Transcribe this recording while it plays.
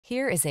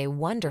Here is a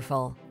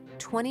wonderful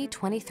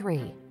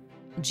 2023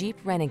 Jeep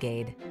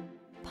Renegade.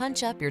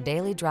 Punch up your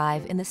daily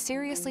drive in the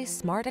seriously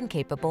smart and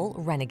capable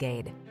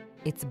Renegade.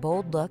 Its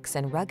bold looks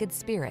and rugged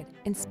spirit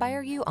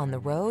inspire you on the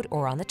road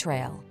or on the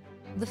trail.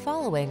 The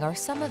following are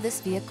some of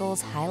this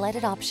vehicle's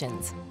highlighted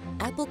options: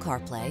 Apple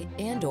CarPlay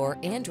and/or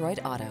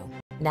Android Auto,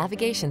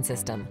 navigation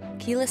system,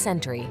 keyless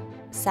entry,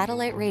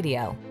 satellite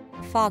radio,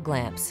 fog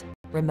lamps,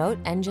 remote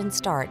engine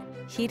start,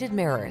 heated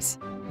mirrors,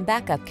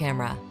 backup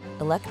camera,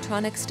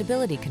 electronic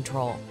stability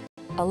control,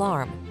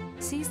 alarm.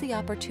 Seize the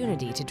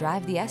opportunity to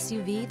drive the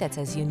SUV that's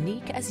as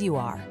unique as you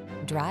are.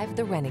 Drive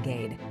the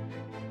Renegade.